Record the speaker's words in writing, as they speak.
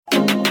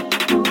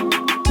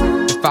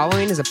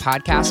following is a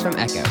podcast from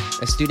Echo,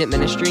 a student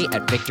ministry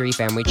at Victory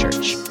Family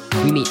Church.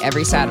 We meet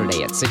every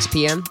Saturday at 6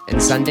 p.m. and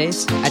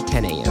Sundays at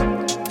 10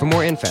 a.m. For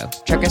more info,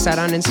 check us out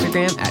on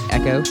Instagram at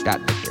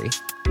echo.victory.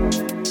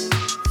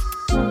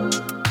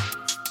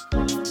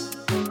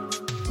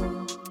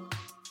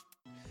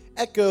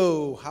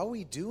 Echo, how are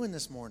we doing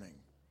this morning?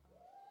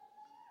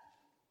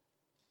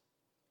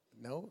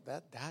 No,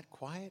 that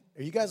quiet?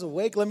 Are you guys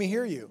awake? Let me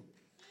hear you.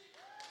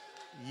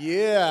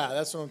 Yeah,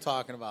 that's what I'm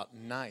talking about.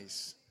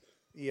 Nice.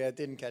 Yeah, it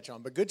didn't catch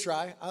on, but good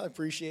try. I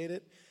appreciate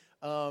it.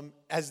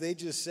 As they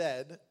just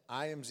said,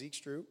 I am Zeke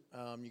Stroop.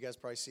 You guys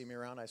probably see me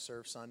around. I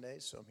serve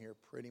Sundays, so I'm here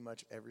pretty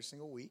much every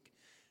single week.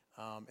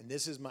 And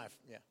this is my,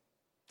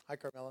 hi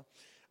Carmela.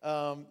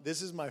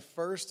 This is my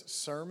first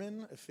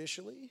sermon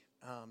officially.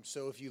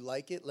 So if you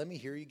like it, let me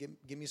hear you.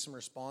 Give me some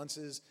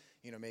responses.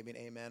 You know, maybe an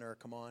amen or a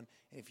come on.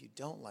 And if you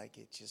don't like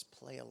it, just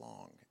play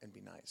along and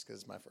be nice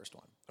because it's my first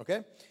one.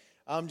 Okay?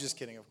 I'm just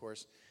kidding, of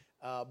course.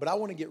 But I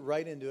want to get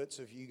right into it.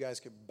 So if you guys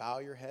could bow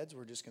your heads,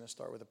 we're just going to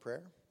start with a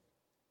prayer.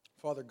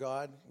 Father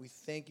God, we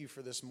thank you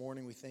for this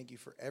morning. We thank you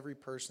for every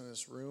person in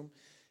this room,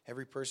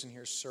 every person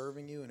here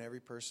serving you, and every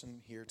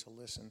person here to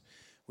listen.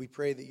 We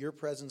pray that your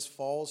presence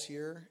falls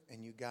here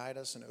and you guide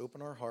us and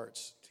open our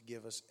hearts to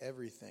give us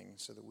everything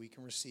so that we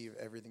can receive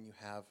everything you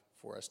have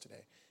for us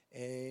today.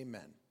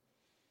 Amen.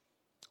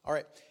 All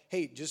right.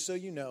 Hey, just so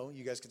you know,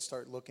 you guys can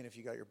start looking if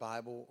you got your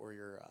Bible or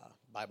your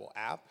Bible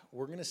app.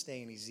 We're going to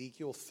stay in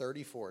Ezekiel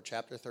 34,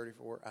 chapter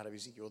 34, out of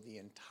Ezekiel, the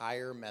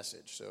entire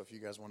message. So if you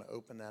guys want to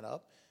open that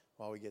up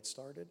while we get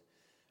started.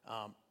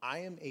 I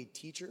am a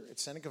teacher at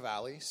Seneca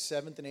Valley,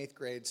 7th and 8th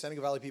grade.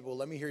 Seneca Valley people,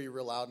 let me hear you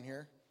real loud in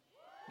here.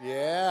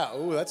 Yeah.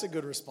 Oh, that's a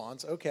good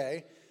response.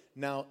 Okay.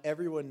 Now,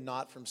 everyone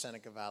not from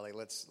Seneca Valley,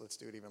 let's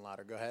do it even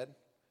louder. Go ahead.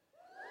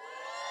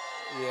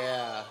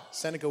 Yeah.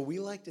 Seneca, we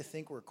like to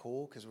think we're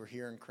cool because we're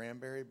here in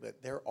Cranberry,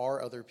 but there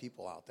are other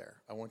people out there.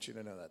 I want you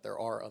to know that. There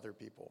are other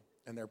people,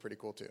 and they're pretty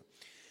cool too.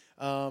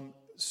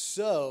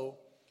 So,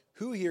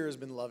 who here has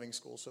been loving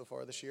school so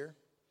far this year?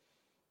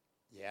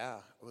 Yeah.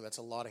 Oh, that's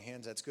a lot of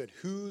hands. That's good.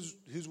 Who's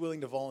willing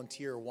to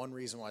volunteer one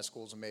reason why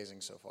school's amazing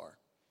so far?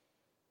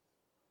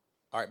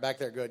 All right, back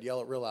there. Good.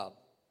 Yell it real loud.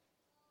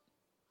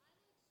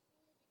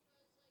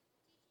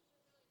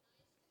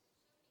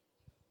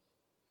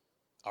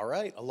 All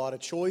right, a lot of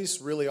choice,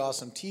 really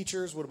awesome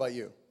teachers. What about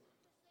you?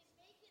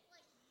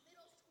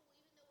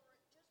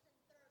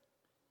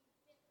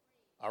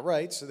 All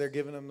right, so they're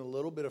giving them a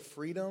little bit of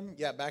freedom.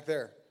 Yeah, back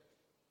there.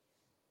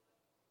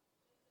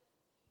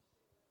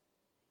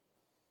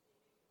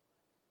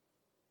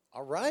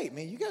 All right,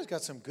 man, you guys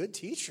got some good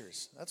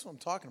teachers. That's what I'm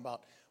talking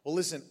about. Well,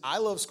 listen, I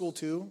love school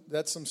too.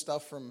 That's some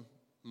stuff from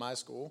my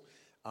school.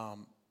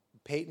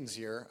 Peyton's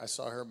here. I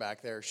saw her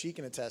back there. She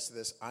can attest to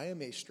this. I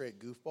am a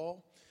straight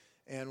goofball.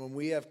 And when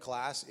we have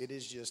class, it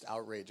is just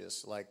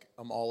outrageous. Like,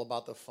 I'm all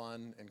about the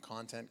fun, and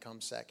content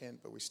comes second,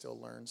 but we still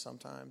learn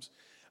sometimes.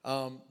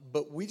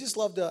 But we just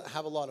love to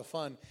have a lot of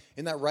fun.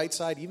 In that right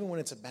side, even when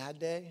it's a bad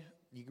day,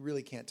 you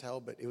really can't tell,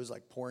 but it was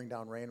like pouring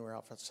down rain. We're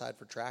outside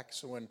for track.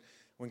 So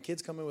when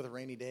kids come in with a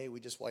rainy day,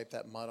 we just wipe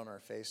that mud on our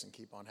face and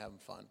keep on having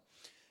fun.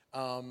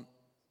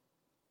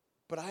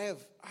 But I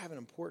have an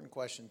important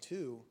question,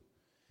 too,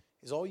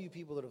 is all you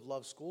people that have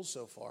loved school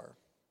so far,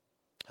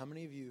 how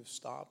many of you have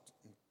stopped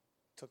and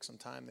took some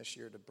time this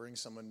year to bring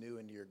someone new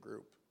into your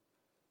group?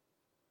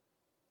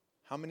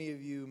 How many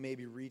of you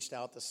maybe reached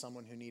out to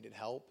someone who needed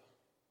help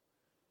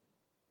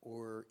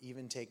or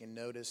even taken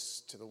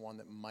notice to the one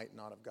that might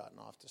not have gotten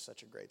off to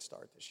such a great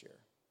start this year?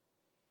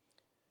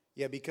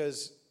 Yeah,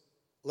 because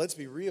let's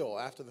be real,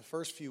 after the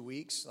first few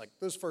weeks, like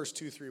those first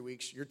 2-3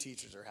 weeks, your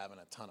teachers are having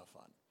a ton of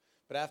fun.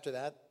 But after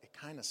that, it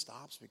kind of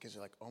stops because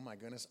you're like, oh my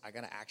goodness, I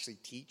got to actually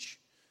teach.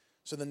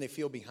 So then they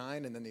feel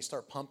behind, and then they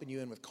start pumping you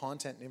in with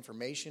content and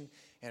information,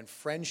 and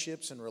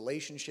friendships and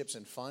relationships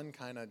and fun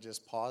kind of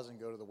just pause and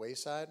go to the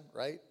wayside,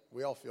 right?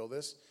 We all feel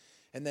this.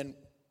 And then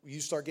you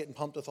start getting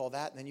pumped with all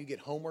that, and then you get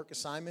homework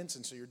assignments,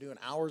 and so you're doing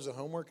hours of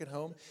homework at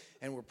home,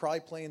 and we're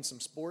probably playing some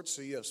sports,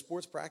 so you have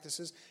sports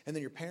practices, and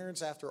then your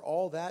parents, after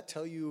all that,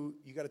 tell you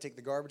you got to take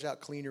the garbage out,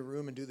 clean your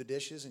room, and do the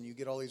dishes, and you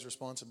get all these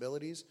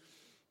responsibilities.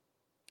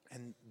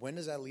 And when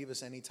does that leave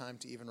us any time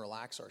to even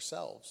relax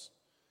ourselves,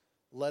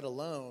 let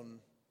alone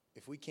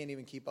if we can't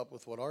even keep up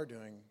with what we're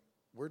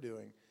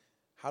doing,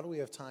 how do we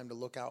have time to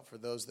look out for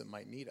those that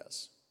might need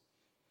us?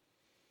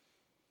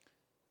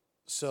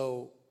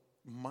 So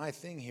my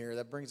thing here,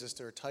 that brings us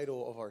to our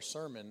title of our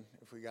sermon,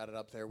 if we got it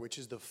up there, which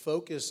is the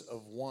focus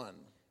of one.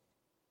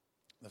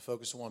 The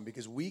focus of one.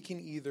 Because we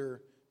can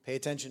either pay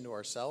attention to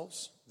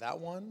ourselves, that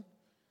one,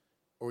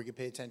 or we can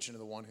pay attention to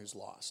the one who's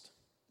lost,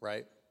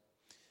 right?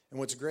 And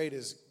what's great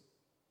is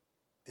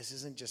this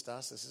isn't just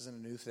us. This isn't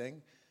a new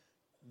thing.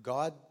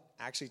 God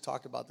actually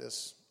talked about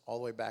this all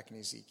the way back in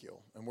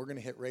Ezekiel. And we're going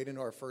to hit right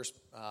into our first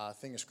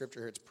thing of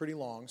scripture here. It's pretty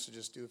long, so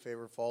just do a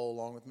favor, follow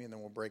along with me, and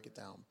then we'll break it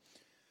down.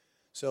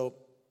 So,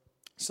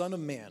 Son of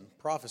man,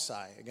 prophesy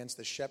against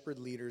the shepherd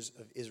leaders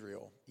of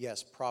Israel.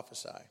 Yes,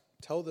 prophesy.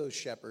 Tell those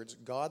shepherds,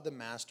 God the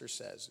Master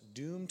says,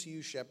 doom to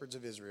you shepherds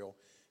of Israel,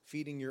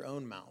 feeding your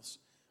own mouths.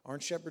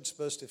 Aren't shepherds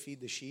supposed to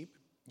feed the sheep?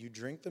 You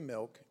drink the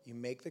milk, you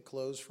make the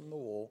clothes from the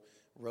wool,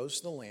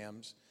 roast the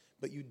lambs,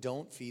 but you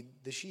don't feed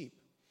the sheep.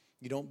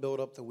 You don't build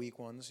up the weak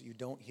ones, you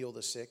don't heal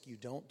the sick, you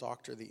don't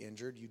doctor the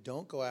injured, you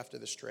don't go after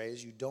the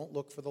strays, you don't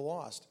look for the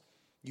lost.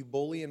 You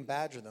bully and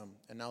badger them,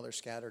 and now they're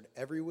scattered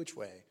every which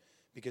way,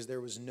 because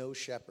there was no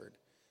shepherd.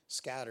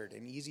 Scattered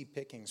and easy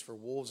pickings for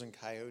wolves and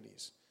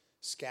coyotes.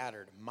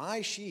 Scattered.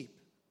 My sheep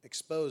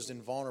exposed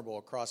and vulnerable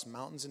across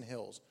mountains and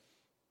hills.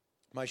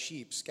 My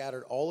sheep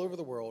scattered all over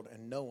the world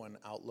and no one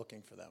out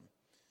looking for them.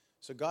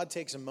 So God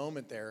takes a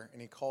moment there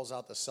and he calls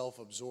out the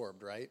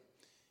self-absorbed, right?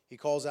 He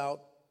calls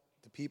out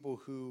the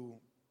people who,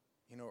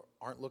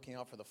 aren't looking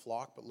out for the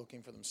flock but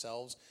looking for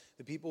themselves.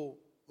 The people,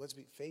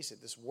 face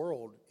it, this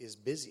world is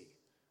busy.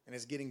 And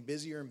it's getting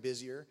busier and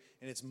busier,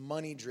 and it's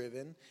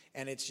money-driven,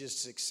 and it's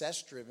just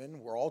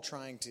success-driven. We're all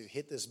trying to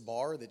hit this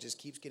bar that just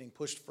keeps getting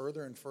pushed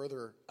further and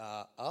further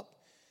up.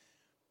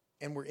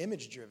 And we're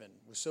image-driven.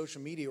 With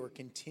social media, we're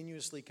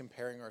continuously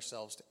comparing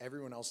ourselves to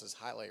everyone else's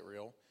highlight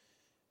reel.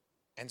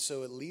 And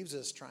so it leaves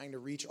us trying to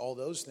reach all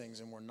those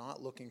things, and we're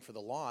not looking for the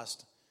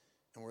lost,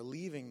 and we're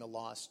leaving the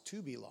lost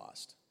to be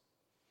lost.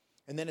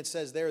 And then it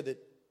says there that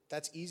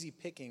that's easy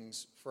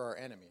pickings for our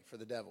enemy, for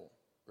the devil,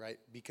 right?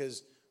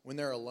 Because when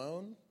they're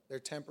alone, they're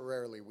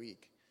temporarily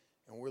weak.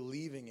 And we're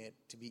leaving it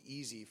to be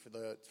easy for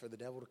the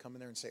devil to come in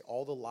there and say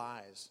all the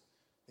lies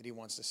that he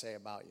wants to say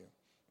about you.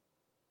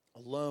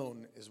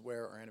 Alone is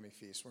where our enemy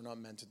feasts. We're not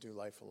meant to do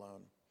life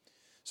alone.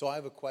 So I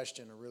have a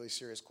question, a really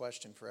serious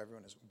question for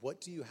everyone is, what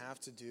do you have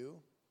to do?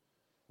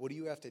 What do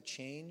you have to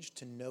change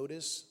to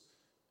notice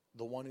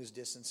the one who's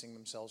distancing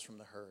themselves from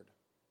the herd?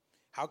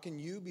 How can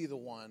you be the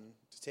one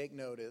to take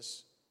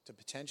notice to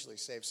potentially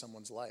save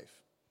someone's life?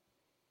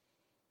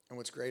 And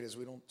what's great is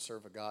we don't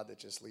serve a God that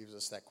just leaves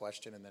us that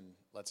question and then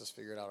lets us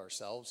figure it out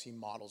ourselves. He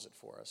models it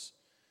for us.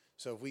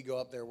 So if we go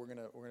up there, we're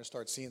gonna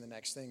start seeing the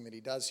next thing that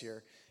he does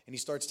here. And he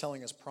starts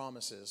telling us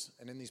promises.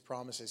 And in these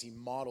promises, he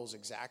models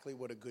exactly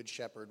what a good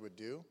shepherd would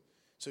do.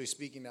 So he's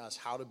speaking to us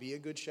how to be a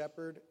good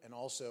shepherd, and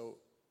also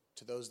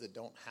to those that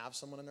don't have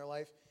someone in their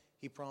life,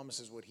 he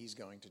promises what he's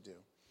going to do.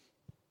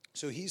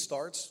 So he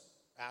starts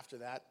after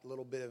that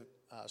little bit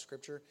of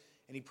scripture,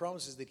 and he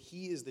promises that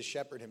he is the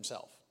shepherd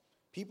himself.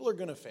 People are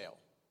going to fail.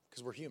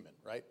 Because we're human,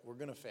 right? We're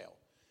going to fail.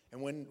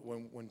 And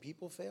when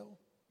people fail,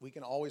 we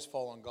can always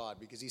fall on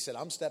God. Because he said,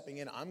 I'm stepping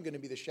in. I'm going to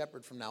be the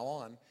shepherd from now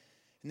on. And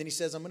then he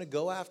says, I'm going to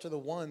go after the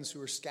ones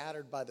who are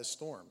scattered by the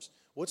storms.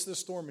 What's the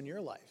storm in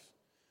your life?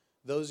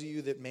 Those of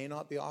you that may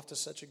not be off to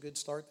such a good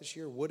start this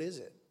year, what is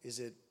it?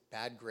 Is it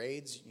bad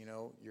grades?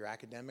 Your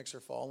academics are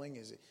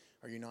falling?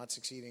 Are you not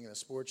succeeding in the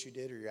sports you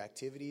did or your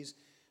activities?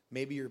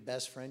 Maybe your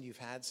best friend you've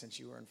had since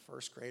you were in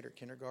first grade or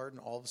kindergarten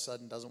all of a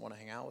sudden doesn't want to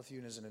hang out with you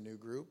and is in a new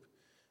group.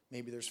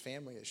 Maybe there's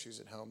family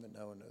issues at home that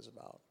no one knows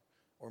about.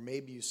 Or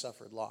maybe you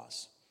suffered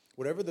loss.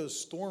 Whatever those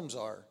storms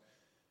are,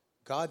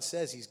 God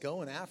says he's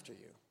going after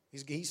you.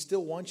 He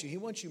still wants you. He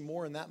wants you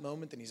more in that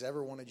moment than he's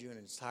ever wanted you in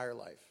his entire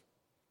life.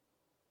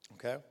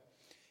 Okay?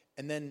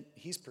 And then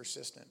he's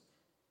persistent.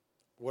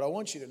 What I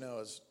want you to know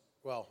is,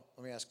 let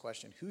me ask a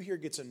question. Who here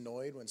gets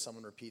annoyed when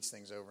someone repeats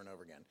things over and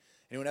over again?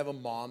 Anyone have a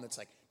mom that's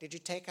like, did you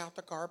take out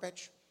the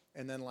garbage?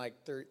 And then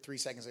 3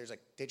 seconds later, it's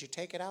like, did you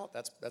take it out?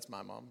 That's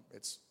my mom.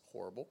 It's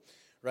horrible.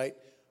 Right?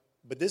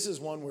 But this is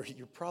one where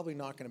you're probably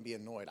not going to be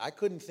annoyed. I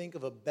couldn't think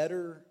of a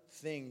better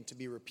thing to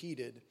be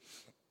repeated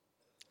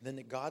than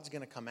that God's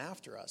going to come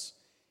after us.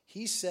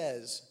 He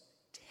says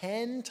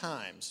 10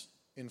 times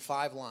in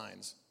 5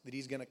 lines that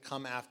he's going to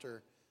come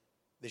after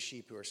the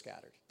sheep who are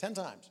scattered. 10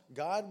 times.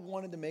 God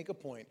wanted to make a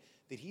point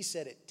that he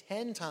said it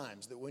 10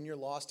 times that when you're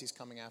lost, he's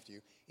coming after you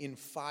in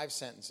 5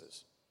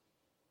 sentences.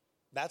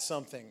 That's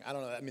something, I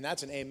don't know,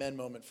 that's an amen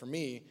moment for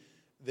me,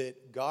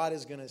 that God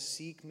is going to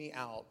seek me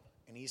out.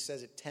 And he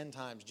says it 10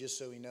 times just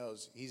so he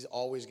knows he's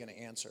always going to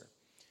answer.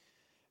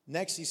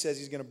 Next, he says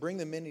he's going to bring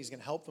them in. He's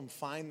going to help them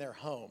find their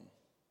home.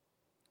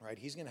 Right?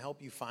 He's going to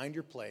help you find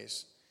your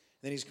place.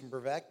 And then he's going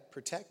to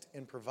protect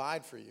and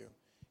provide for you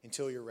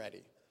until you're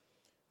ready.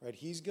 Right?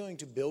 He's going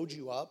to build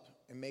you up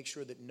and make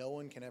sure that no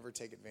one can ever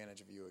take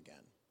advantage of you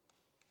again.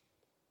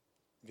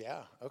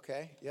 Yeah,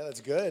 okay. Yeah,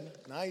 that's good.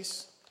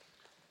 Nice.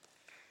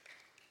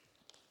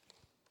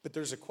 But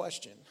there's a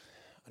question,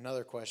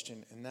 another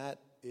question, and that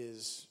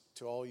is,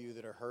 to all you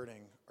that are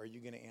hurting, are you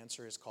going to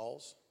answer his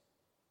calls?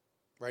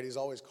 Right? He's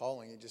always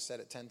calling. He just said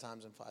it 10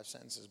 times in 5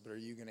 sentences, but are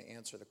you going to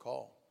answer the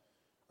call?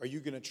 Are you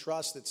going to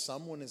trust that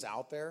someone is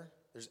out there?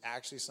 There's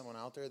actually someone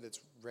out there that's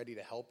ready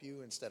to help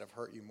you instead of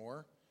hurt you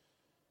more?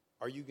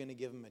 Are you going to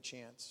give him a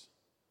chance?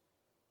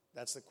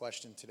 That's the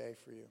question today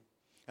for you.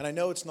 And I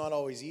know it's not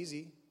always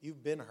easy.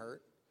 You've been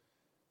hurt,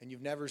 and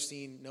you've never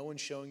seen, no one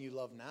showing you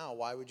love now.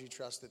 Why would you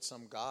trust that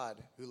some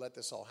God who let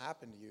this all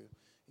happen to you,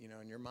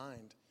 in your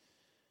mind,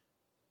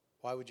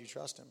 why would you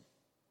trust him?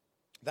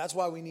 That's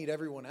why we need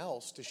everyone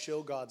else to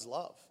show God's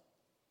love.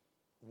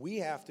 We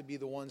have to be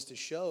the ones to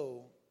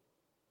show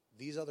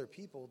these other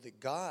people that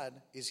God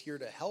is here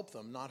to help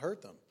them, not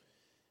hurt them.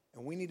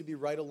 And we need to be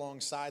right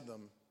alongside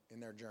them in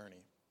their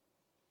journey.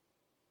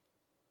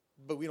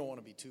 But we don't want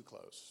to be too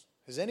close.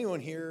 Has anyone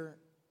here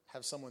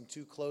have someone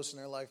too close in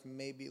their life,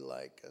 maybe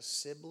like a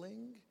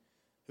sibling?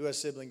 Who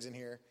has siblings in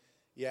here?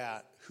 Yeah.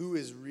 Who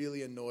is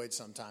really annoyed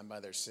sometime by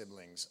their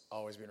siblings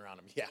always being around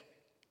them? Yeah.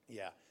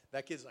 Yeah.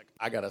 That kid's like,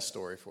 I got a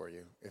story for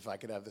you. If I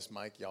could have this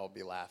mic, y'all would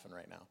be laughing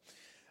right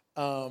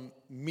now.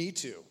 Me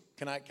too.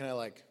 Can I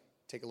like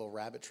take a little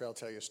rabbit trail,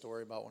 tell you a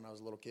story about when I was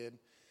a little kid?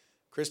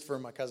 Christopher,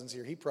 my cousin's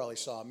here, he probably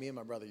saw me and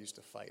my brother used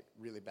to fight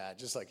really bad,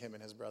 just like him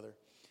and his brother.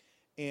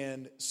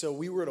 And so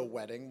we were at a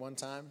wedding one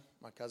time,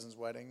 my cousin's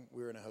wedding.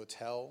 We were in a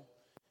hotel.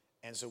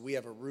 And so we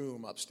have a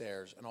room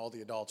upstairs, and all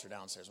the adults are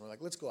downstairs. And we're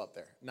like, let's go up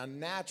there. Now,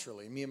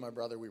 naturally, me and my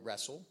brother, we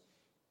wrestle.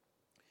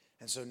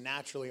 And so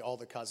naturally, all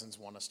the cousins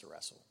want us to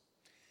wrestle.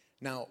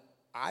 Now,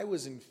 I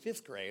was in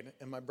 5th grade,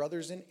 and my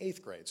brother's in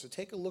 8th grade. So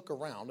take a look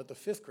around at the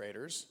 5th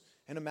graders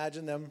and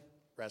imagine them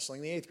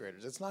wrestling the 8th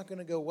graders. It's not going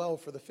to go well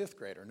for the 5th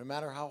grader, no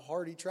matter how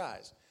hard he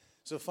tries.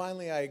 So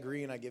finally, I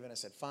agree, and I give in. I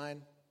said,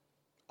 fine.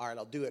 All right,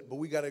 I'll do it. But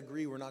we got to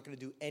agree we're not going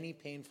to do any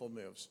painful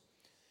moves.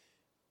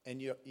 And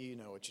you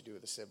know what you do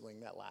with a sibling.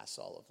 That lasts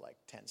all of like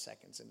 10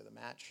 seconds into the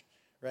match,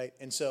 right?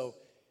 And so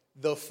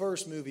the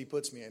first move he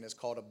puts me in is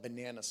called a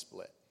banana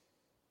split.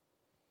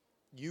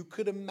 You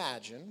could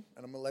imagine,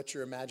 and I'm going to let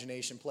your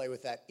imagination play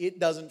with that, it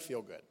doesn't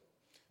feel good.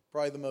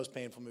 Probably the most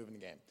painful move in the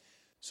game.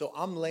 So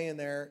I'm laying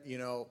there,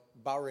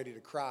 about ready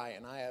to cry,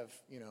 and I have,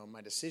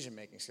 my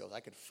decision-making skills. I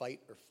could fight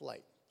or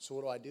flight. So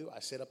what do? I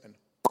sit up and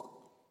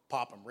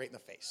pop him right in the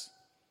face.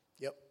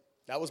 Yep.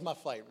 That was my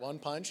fight, one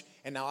punch,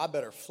 and now I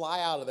better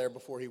fly out of there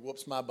before he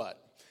whoops my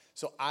butt.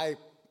 So I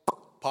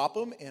pop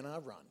him, and I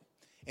run.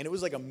 And it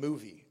was like a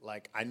movie.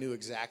 Like, I knew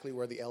exactly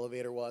where the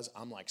elevator was.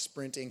 I'm, like,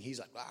 sprinting. He's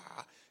like,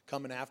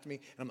 coming after me.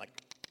 And I'm like,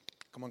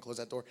 come on, close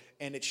that door.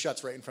 And it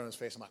shuts right in front of his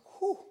face. I'm like,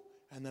 whew.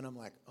 And then I'm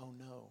like, oh,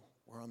 no,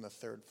 we're on the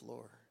 3rd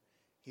floor.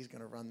 He's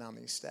going to run down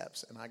these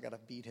steps, and I got to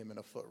beat him in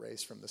a foot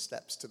race from the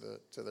steps to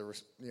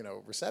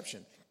the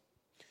reception.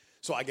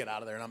 So I get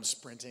out of there, and I'm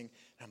sprinting,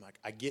 and I'm like,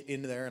 I get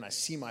into there, and I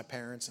see my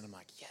parents, and I'm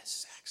like,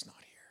 yes, Zach's not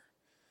here.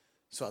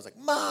 So I was like,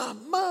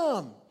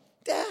 Mom,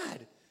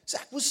 Dad,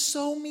 Zach was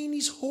so mean,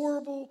 he's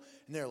horrible.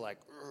 And they're like,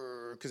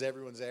 because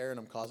everyone's there, and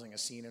I'm causing a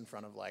scene in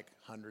front of, like,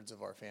 hundreds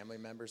of our family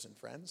members and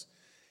friends.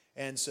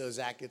 And so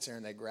Zach gets there,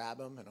 and they grab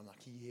him, and I'm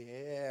like,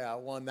 yeah, I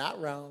won that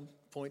round,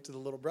 point to the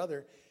little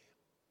brother,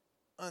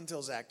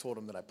 until Zach told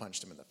him that I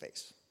punched him in the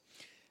face.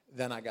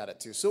 Then I got it,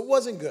 too. So it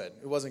wasn't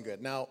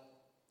good. Now,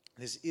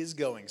 this is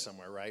going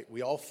somewhere, right?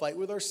 We all fight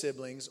with our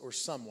siblings or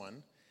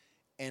someone,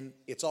 and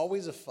it's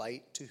always a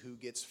fight to who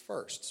gets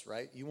first,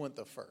 right? You want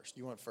the first.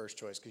 You want first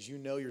choice because you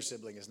know your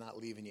sibling is not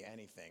leaving you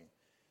anything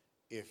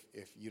if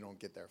you don't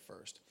get there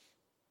first.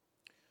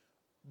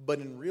 But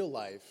in real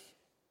life,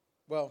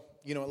 well,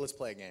 you know what? Let's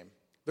play a game.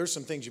 There's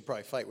some things you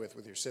probably fight with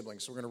your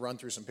siblings, so we're going to run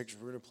through some pictures.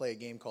 We're going to play a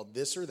game called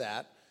This or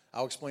That.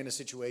 I'll explain a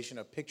situation.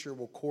 A picture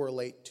will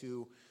correlate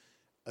to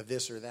a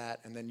this or that,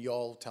 and then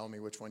y'all tell me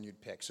which one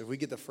you'd pick. So if we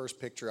get the first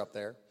picture up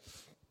there,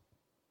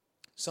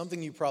 something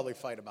you probably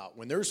fight about.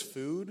 When there's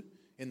food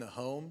in the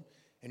home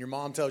and your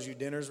mom tells you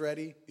dinner's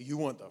ready, you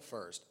want the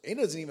first. It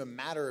doesn't even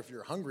matter if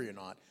you're hungry or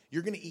not.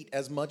 You're going to eat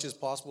as much as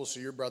possible so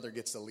your brother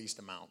gets the least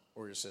amount,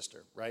 or your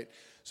sister, right?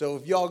 So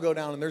if y'all go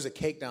down and there's a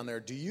cake down there,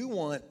 do you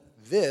want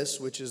this,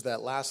 which is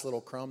that last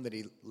little crumb that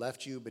he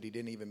left you, but he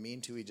didn't even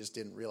mean to, he just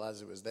didn't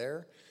realize it was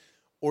there?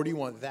 Or do you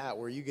want that,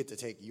 where you get to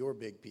take your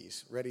big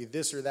piece? Ready,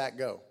 this or that,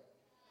 go.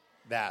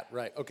 That,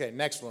 right. Okay,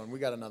 next one. We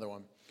got another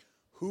one.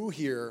 Who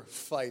here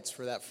fights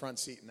for that front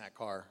seat in that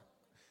car?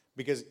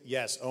 Because,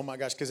 yes, oh my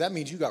gosh, because that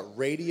means you got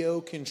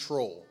radio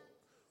control.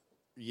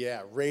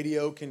 Yeah,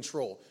 radio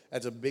control.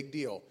 That's a big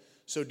deal.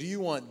 So do you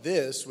want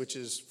this, which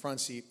is front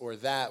seat, or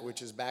that,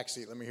 which is back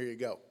seat? Let me hear you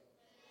go.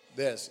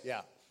 This,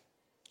 yeah.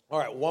 All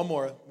right, one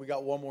more. We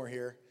got one more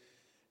here.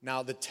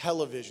 Now, the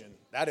television,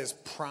 that is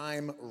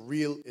prime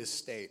real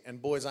estate.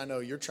 And boys, I know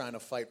you're trying to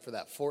fight for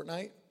that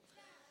Fortnite.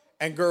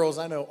 And girls,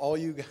 I know all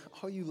you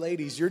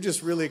ladies, you're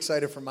just really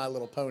excited for My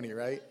Little Pony,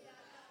 right?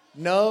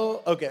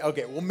 No? Okay.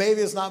 Well,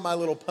 maybe it's not My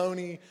Little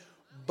Pony,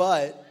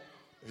 but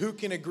who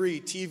can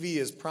agree TV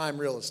is prime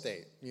real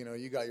estate?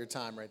 You got your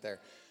time right there.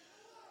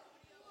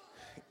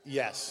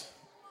 Yes.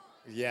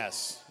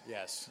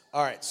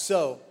 All right,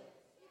 so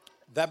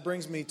that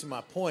brings me to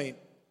my point,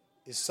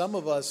 is some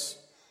of us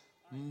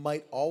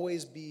might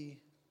always be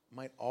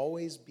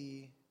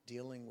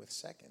dealing with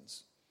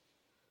seconds.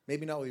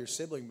 Maybe not with your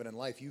sibling, but in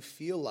life, you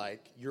feel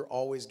like you're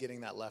always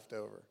getting that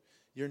leftover.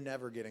 You're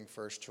never getting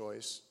first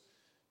choice.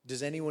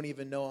 Does anyone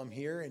even know I'm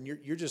here? And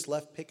you're just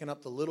left picking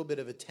up the little bit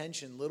of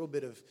attention, little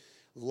bit of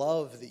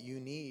love that you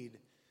need,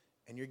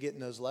 and you're getting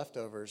those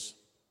leftovers,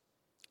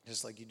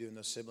 just like you do in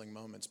those sibling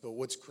moments. But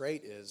what's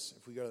great is,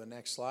 if we go to the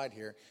next slide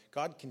here,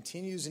 God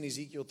continues in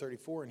Ezekiel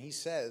 34, and he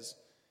says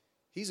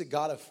he's a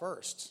God of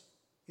firsts.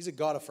 He's a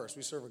God of first.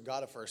 We serve a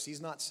God of first. He's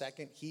not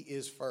second. He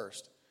is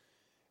first.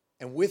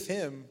 And with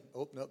him,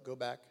 go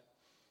back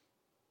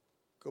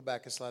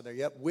a slide there.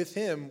 Yep, with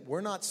him,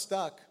 we're not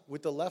stuck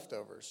with the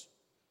leftovers.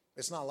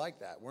 It's not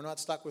like that. We're not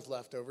stuck with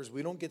leftovers.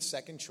 We don't get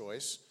second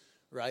choice,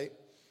 right?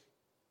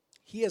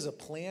 He has a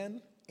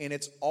plan And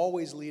it's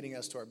always leading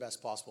us to our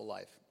best possible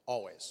life.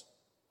 Always.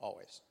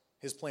 Always.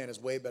 His plan is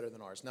way better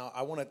than ours. Now,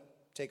 I want to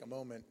take a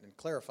moment and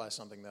clarify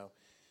something, though.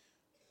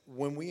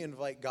 When we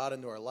invite God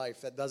into our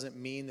life, that doesn't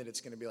mean that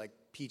it's going to be like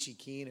peachy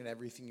keen and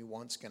everything you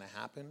want's going to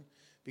happen.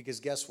 Because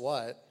guess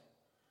what?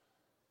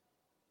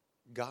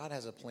 God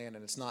has a plan,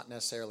 and it's not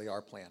necessarily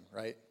our plan,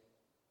 right?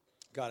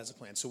 God has a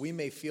plan. So we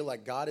may feel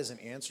like God isn't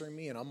answering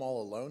me and I'm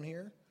all alone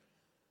here.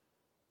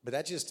 But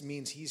that just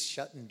means he's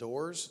shutting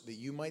doors that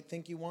you might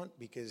think you want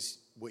because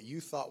what you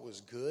thought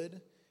was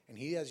good, and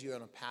he has you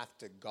on a path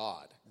to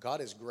God. God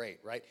is great,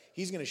 right?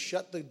 He's going to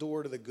shut the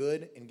door to the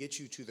good and get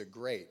you to the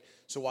great.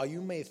 So while you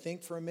may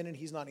think for a minute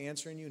he's not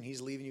answering you and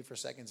he's leaving you for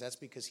seconds, that's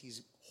because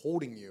he's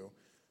holding you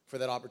for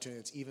that opportunity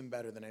that's even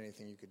better than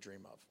anything you could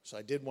dream of. So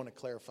I did want to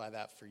clarify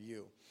that for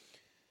you.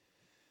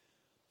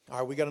 All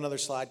right, we got another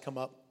slide come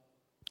up.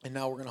 And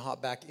now we're going to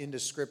hop back into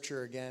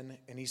Scripture again.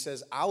 And he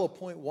says, I'll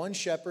appoint one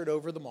shepherd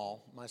over them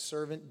all, my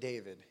servant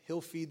David.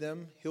 He'll feed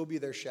them, he'll be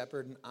their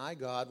shepherd, and I,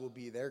 God, will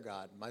be their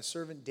God. My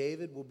servant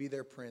David will be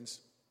their prince.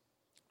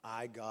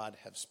 I, God,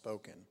 have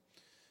spoken.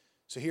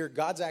 So here,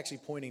 God's actually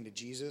pointing to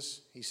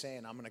Jesus. He's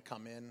saying, I'm going to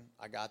come in.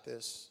 I got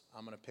this.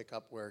 I'm going to pick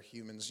up where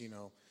humans,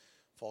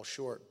 fall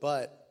short.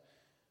 But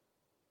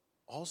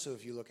also,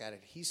 if you look at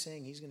it, he's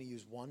saying he's going to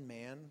use one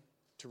man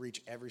to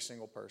reach every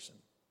single person.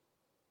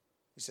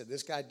 He said,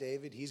 this guy,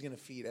 David, he's going to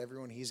feed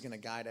everyone. He's going to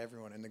guide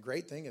everyone. And the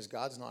great thing is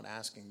God's not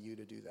asking you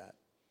to do that.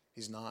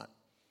 He's not.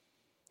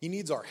 He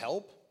needs our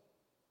help.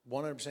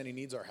 100% he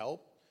needs our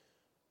help.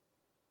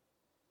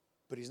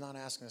 But he's not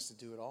asking us to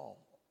do it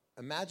all.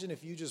 Imagine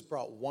if you just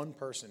brought one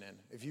person in.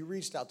 If you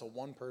reached out to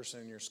one person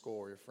in your school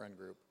or your friend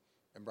group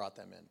and brought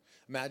them in.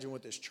 Imagine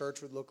what this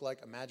church would look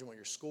like. Imagine what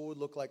your school would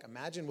look like.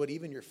 Imagine what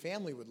even your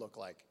family would look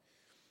like.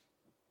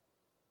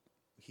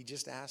 He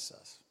just asks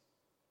us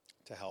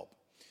to help.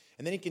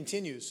 And then he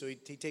continues. So he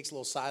takes a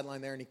little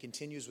sideline there and he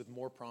continues with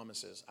more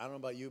promises. I don't know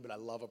about you, but I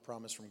love a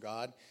promise from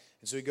God.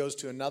 And so he goes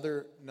to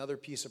another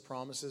piece of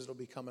promises that'll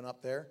be coming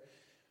up there.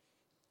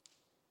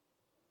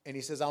 And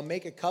he says, I'll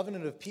make a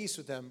covenant of peace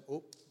with them.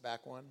 Oh,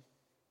 back one.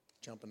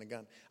 Jumping the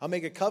gun. I'll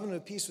make a covenant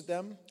of peace with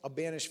them. I'll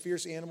banish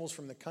fierce animals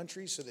from the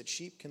country so that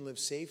sheep can live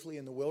safely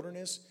in the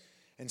wilderness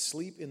and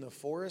sleep in the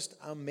forest.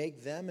 I'll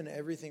make them and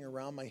everything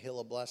around my hill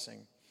a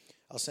blessing.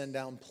 I'll send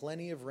down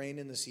plenty of rain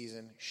in the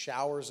season,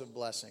 showers of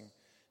blessing.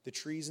 The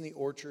trees in the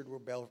orchard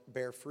will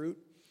bear fruit,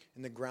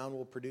 and the ground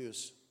will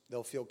produce.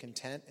 They'll feel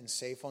content and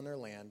safe on their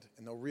land,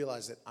 and they'll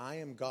realize that I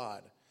am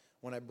God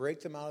when I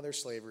break them out of their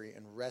slavery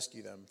and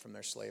rescue them from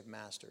their slave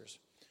masters.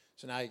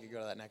 So now you can go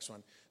to that next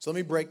one. So let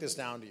me break this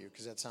down to you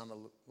because that sounded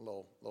a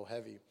little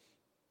heavy.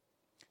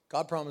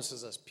 God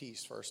promises us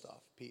peace, first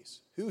off, peace.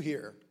 Who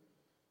here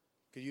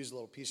could use a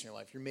little peace in your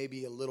life? You're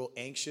maybe a little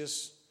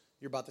anxious.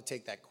 You're about to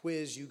take that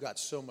quiz. You got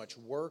so much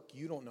work.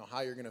 You don't know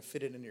how you're going to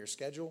fit it into your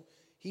schedule.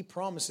 He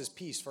promises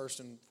peace first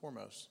and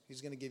foremost.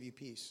 He's going to give you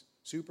peace,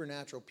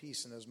 supernatural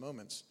peace in those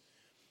moments.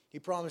 He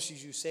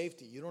promises you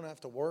safety. You don't have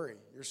to worry.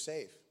 You're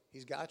safe.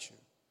 He's got you.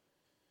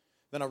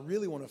 Then I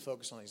really want to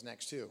focus on these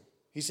next two.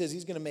 He says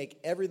he's going to make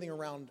everything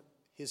around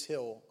his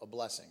hill a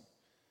blessing.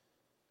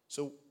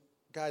 So,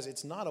 guys,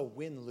 it's not a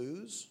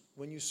win-lose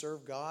when you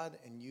serve God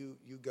and you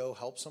go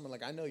help someone.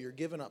 Like, I know you're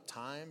giving up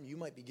time. You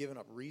might be giving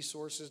up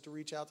resources to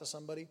reach out to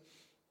somebody.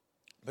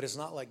 But it's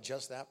not like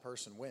just that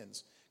person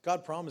wins.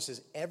 God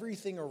promises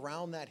everything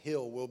around that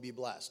hill will be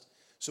blessed.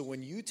 So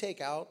when you take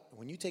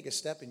a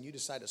step and you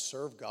decide to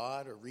serve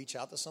God or reach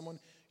out to someone,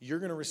 you're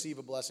going to receive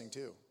a blessing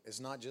too. It's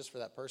not just for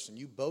that person.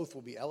 You both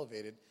will be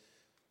elevated.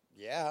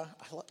 Yeah,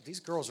 these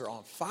girls are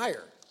on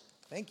fire.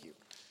 Thank you.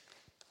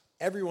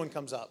 Everyone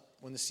comes up.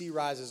 When the sea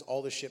rises,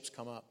 all the ships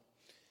come up.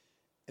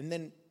 And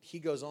then he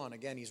goes on.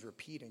 Again, he's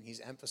repeating.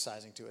 He's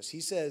emphasizing to us.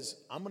 He says,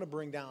 I'm going to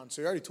bring down.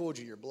 So he already told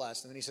you you're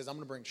blessed. And then he says, I'm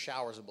going to bring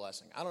showers of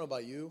blessing. I don't know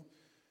about you.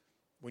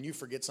 When you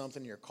forget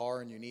something in your car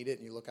and you need it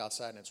and you look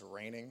outside and it's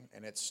raining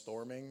and it's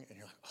storming and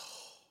you're like,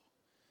 oh.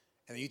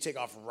 And then you take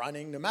off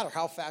running. No matter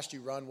how fast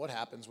you run, what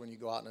happens when you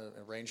go out in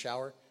a rain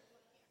shower?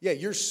 Yeah,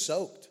 you're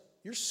soaked.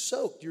 You're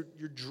soaked. You're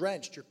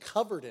drenched. You're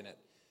covered in it.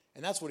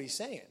 And that's what he's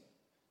saying.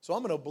 So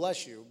I'm going to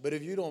bless you. But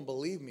if you don't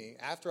believe me,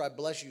 after I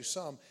bless you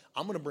some,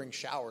 I'm going to bring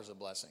showers of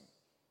blessing.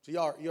 So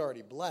you're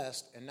already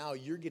blessed and now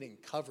you're getting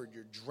covered.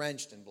 You're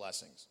drenched in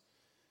blessings.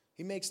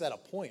 He makes that a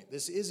point.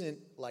 This isn't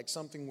like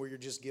something where you're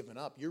just giving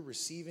up. You're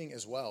receiving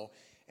as well.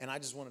 And I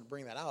just wanted to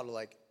bring that out.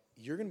 Like,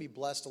 you're going to be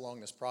blessed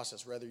along this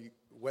process,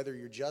 whether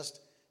you're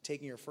just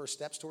taking your first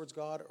steps towards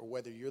God or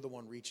whether you're the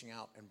one reaching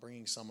out and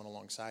bringing someone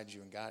alongside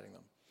you and guiding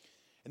them.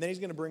 And then he's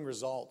going to bring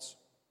results.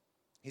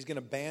 He's going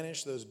to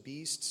banish those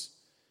beasts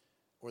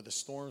or the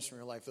storms from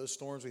your life. Those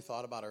storms we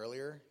thought about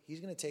earlier, he's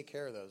going to take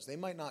care of those. They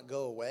might not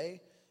go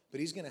away, but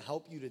he's going to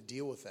help you to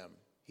deal with them.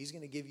 He's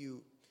going to give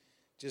you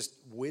just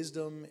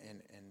wisdom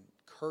and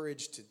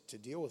courage to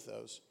deal with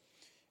those.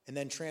 And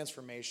then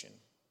transformation.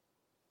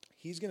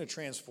 He's going to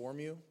transform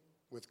you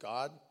with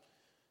God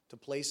to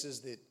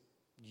places that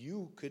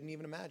you couldn't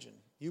even imagine.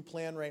 You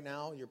plan right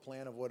now, your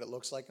plan of what it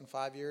looks like in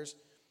 5 years,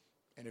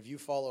 And if you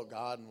follow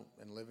God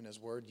and live in his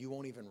word, you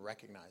won't even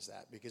recognize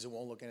that because it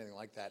won't look anything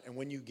like that. And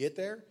when you get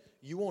there,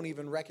 you won't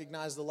even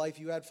recognize the life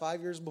you had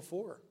 5 years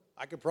before.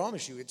 I can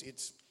promise you,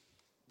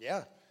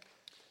 yeah.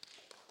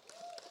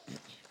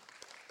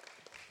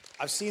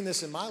 I've seen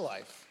this in my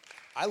life.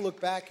 I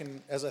look back,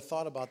 and as I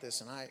thought about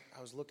this, and I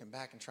was looking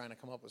back and trying to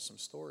come up with some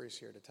stories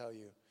here to tell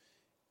you.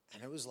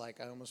 And it was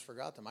like I almost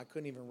forgot them. I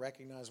couldn't even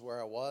recognize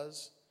where I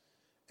was.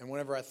 And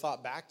whenever I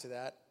thought back to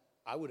that,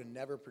 I would have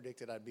never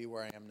predicted I'd be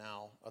where I am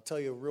now. I'll tell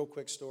you a real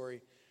quick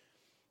story.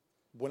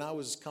 When I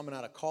was coming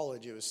out of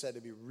college, it was said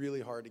to be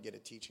really hard to get a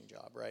teaching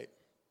job, right?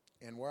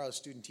 And where I was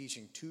student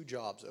teaching, 2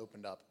 jobs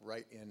opened up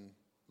right in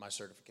my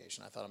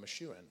certification. I thought I'm a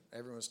shoo-in.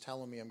 Everyone was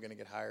telling me I'm going to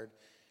get hired.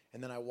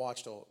 And then I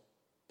watched a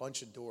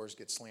bunch of doors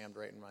get slammed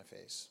right in my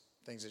face,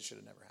 things that should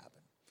have never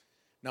happened.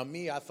 Now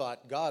me, I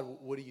thought, God,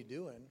 what are you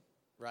doing,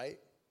 right?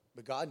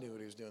 But God knew what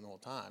he was doing the whole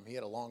time. He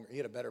had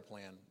a better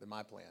plan than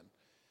my plan.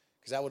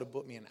 Because that would have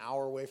put me an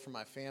hour away from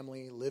my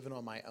family, living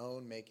on my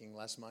own, making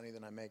less money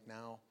than I make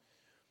now.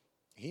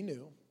 He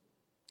knew.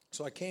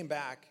 So I came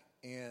back,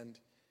 and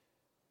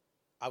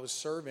I was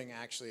serving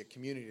actually at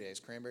Community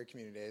Days, Cranberry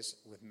Community Days,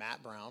 with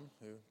Matt Brown,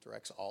 who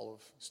directs all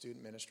of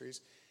student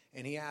ministries.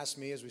 And he asked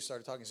me as we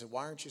started talking, he said,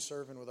 why aren't you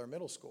serving with our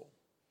middle school?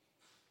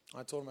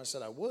 I told him, I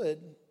said, I would,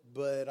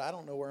 but I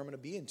don't know where I'm going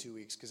to be in 2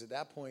 weeks. Because at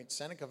that point,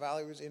 Seneca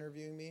Valley was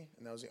interviewing me,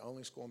 and that was the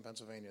only school in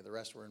Pennsylvania. The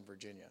rest were in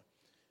Virginia.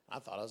 I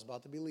thought I was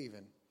about to be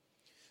leaving.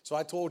 So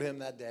I told him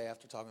that day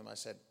after talking to him, I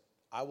said,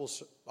 I'll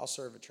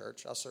serve at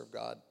church. I'll serve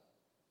God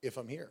if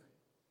I'm here.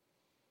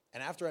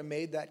 And after I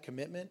made that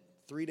commitment,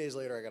 3 days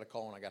later, I got a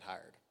call and I got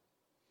hired.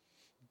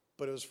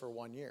 But it was for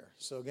 1 year.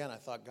 So again, I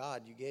thought,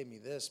 God, you gave me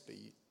this, but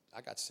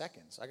I got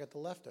seconds. I got the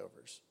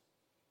leftovers.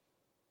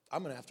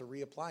 I'm going to have to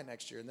reapply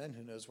next year, and then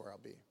who knows where I'll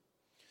be.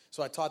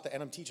 So I taught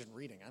and I'm teaching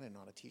reading. I didn't know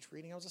how to teach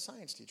reading. I was a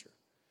science teacher.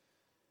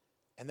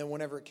 And then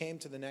whenever it came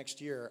to the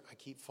next year, I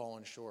keep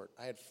falling short.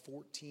 I had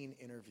 14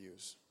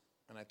 interviews,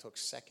 and I took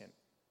second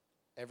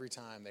every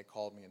time they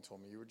called me and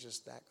told me, you were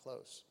just that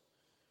close.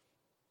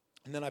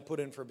 And then I put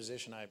in for a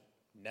position I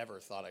never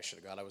thought I should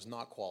have got. I was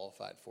not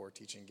qualified for,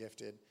 teaching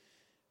gifted.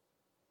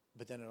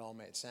 But then it all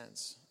made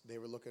sense. They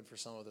were looking for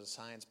someone with a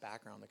science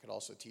background that could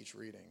also teach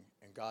reading.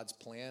 And God's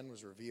plan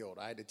was revealed.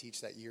 I had to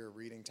teach that year of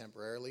reading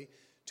temporarily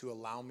to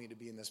allow me to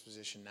be in this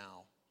position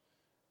now.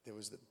 It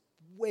was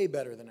way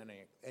better than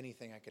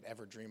anything I could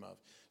ever dream of.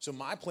 So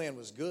my plan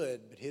was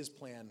good, but his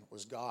plan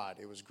was God.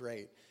 It was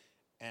great.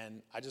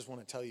 And I just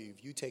want to tell you,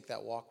 if you take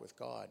that walk with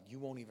God, you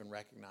won't even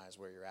recognize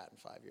where you're at in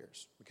 5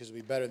 years, because it'll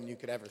be better than you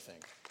could ever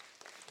think.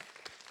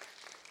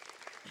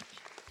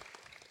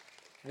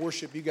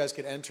 Worship, you guys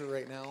could enter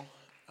right now.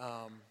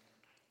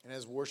 And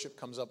as worship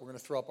comes up, we're going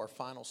to throw up our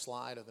final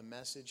slide of the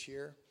message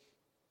here.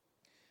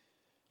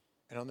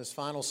 And on this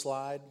final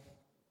slide,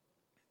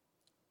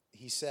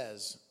 he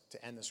says,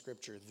 to end the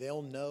scripture,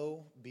 they'll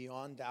know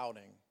beyond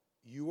doubting,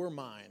 you are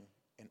mine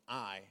and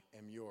I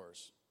am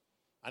yours.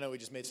 I know we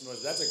just made some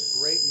noise, but that's a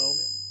great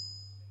moment.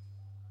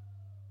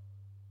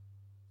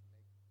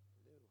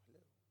 Hello.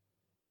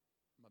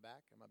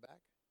 Am I back?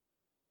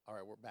 All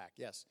right, we're back,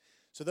 yes.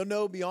 So they'll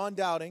know beyond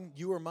doubting,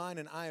 you are mine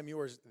and I am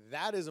yours.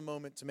 That is a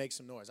moment to make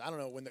some noise. I don't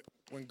know,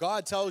 when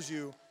God tells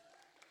you,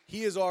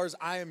 he is ours,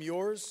 I am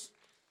yours,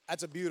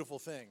 that's a beautiful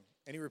thing.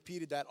 And he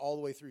repeated that all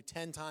the way through.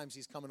 10 times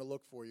he's coming to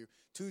look for you.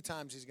 2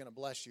 times he's going to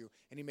bless you.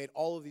 And he made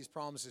all of these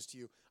promises to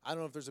you. I don't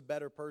know if there's a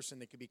better person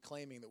that could be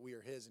claiming that we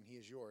are his and he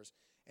is yours.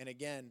 And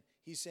again,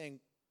 he's saying,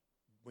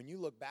 when you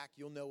look back,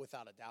 you'll know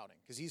without a doubting.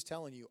 Because he's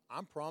telling you,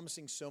 I'm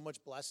promising so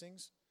much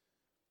blessings,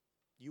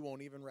 you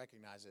won't even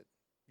recognize it.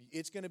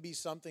 It's going to be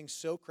something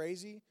so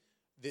crazy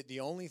that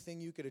the only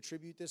thing you could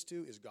attribute this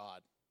to is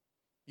God.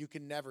 You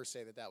can never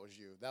say that that was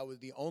you. That was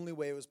the only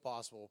way it was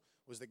possible,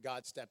 was that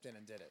God stepped in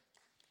and did it.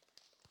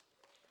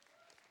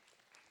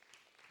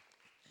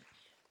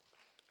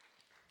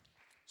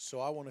 So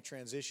I want to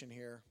transition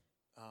here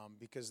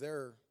because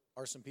there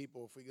are some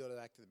people, if we go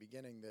back to the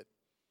beginning, that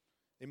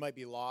they might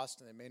be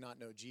lost and they may not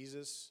know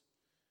Jesus.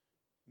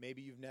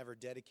 Maybe you've never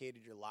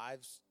dedicated your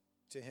lives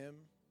to him.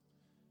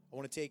 I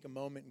want to take a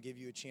moment and give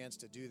you a chance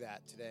to do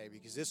that today,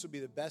 because this will be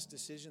the best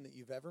decision that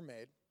you've ever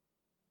made.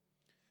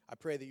 I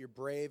pray that you're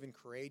brave and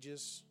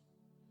courageous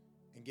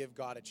and give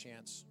God a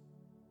chance.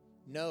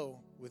 Know,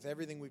 with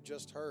everything we've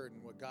just heard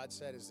and what God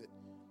said, is that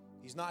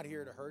he's not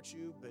here to hurt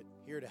you, but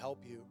here to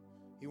help you.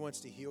 He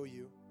wants to heal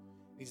you.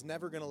 He's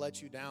never going to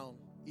let you down.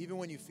 Even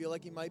when you feel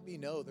like he might be,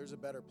 no, there's a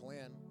better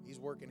plan. He's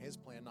working his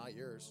plan, not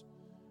yours.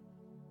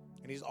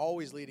 And he's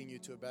always leading you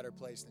to a better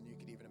place than you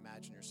could even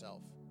imagine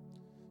yourself.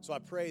 So I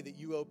pray that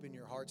you open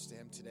your hearts to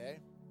him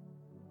today,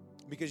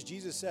 because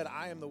Jesus said,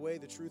 I am the way,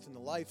 the truth, and the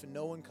life, and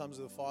no one comes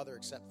to the Father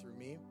except through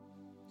me.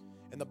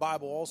 And the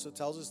Bible also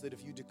tells us that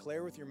if you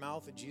declare with your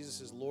mouth that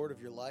Jesus is Lord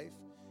of your life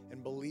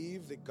and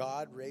believe that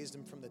God raised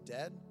him from the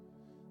dead,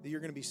 that you're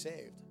going to be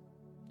saved.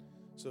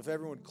 So if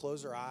everyone would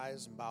close their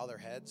eyes and bow their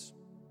heads,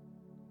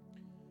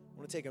 I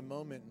want to take a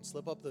moment and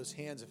slip up those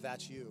hands if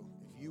that's you.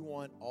 If you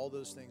want all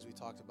those things we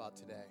talked about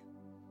today,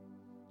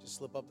 just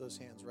slip up those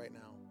hands right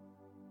now.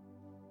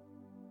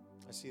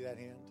 I see that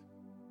hand.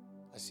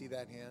 I see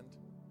that hand.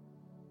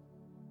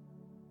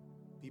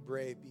 Be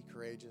brave, be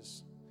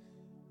courageous.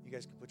 You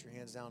guys can put your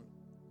hands down.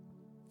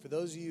 For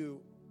those of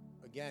you,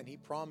 again, he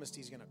promised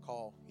he's going to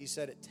call. He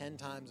said it 10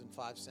 times in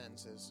 5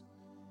 sentences.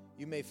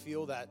 You may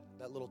feel that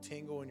little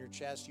tingle in your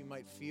chest. You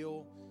might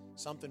feel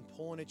something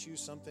pulling at you,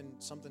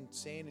 something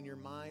saying in your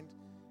mind.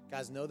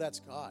 Guys, know that's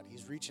God.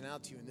 He's reaching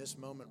out to you in this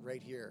moment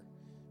right here.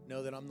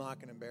 Know that I'm not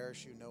going to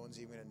embarrass you. No one's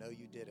even going to know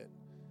you did it.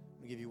 I'm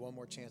going to give you one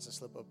more chance to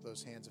slip up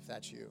those hands if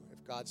that's you.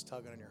 If God's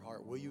tugging on your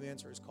heart, will you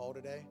answer his call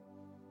today?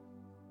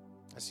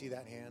 I see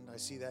that hand. I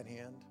see that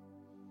hand.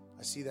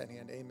 I see that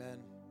hand.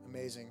 Amen.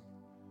 Amazing.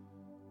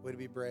 Way to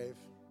be brave.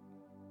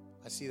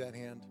 I see that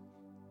hand.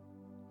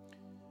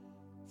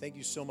 Thank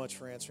you so much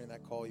for answering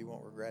that call. You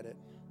won't regret it.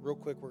 Real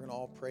quick, we're going to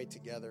all pray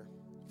together.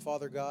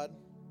 Father God,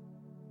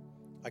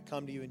 I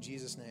come to you in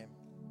Jesus' name.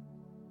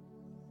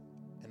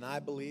 And I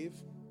believe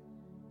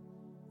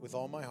with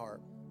all my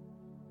heart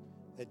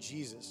that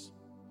Jesus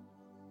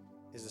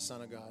is the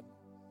Son of God.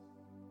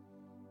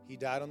 He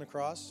died on the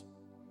cross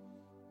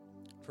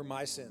for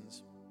my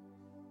sins.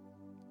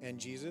 And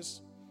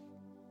Jesus,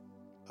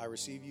 I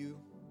receive you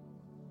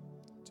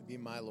to be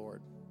my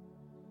Lord.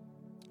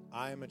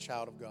 I am a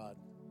child of God.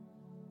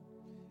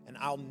 And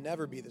I'll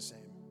never be the same.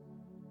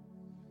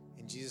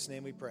 In Jesus'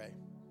 name we pray.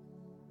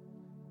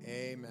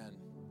 Amen.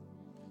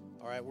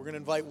 All right, we're going to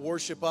invite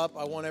worship up.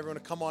 I want everyone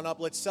to come on up.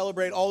 Let's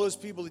celebrate all those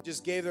people that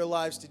just gave their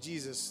lives to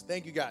Jesus.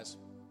 Thank you, guys.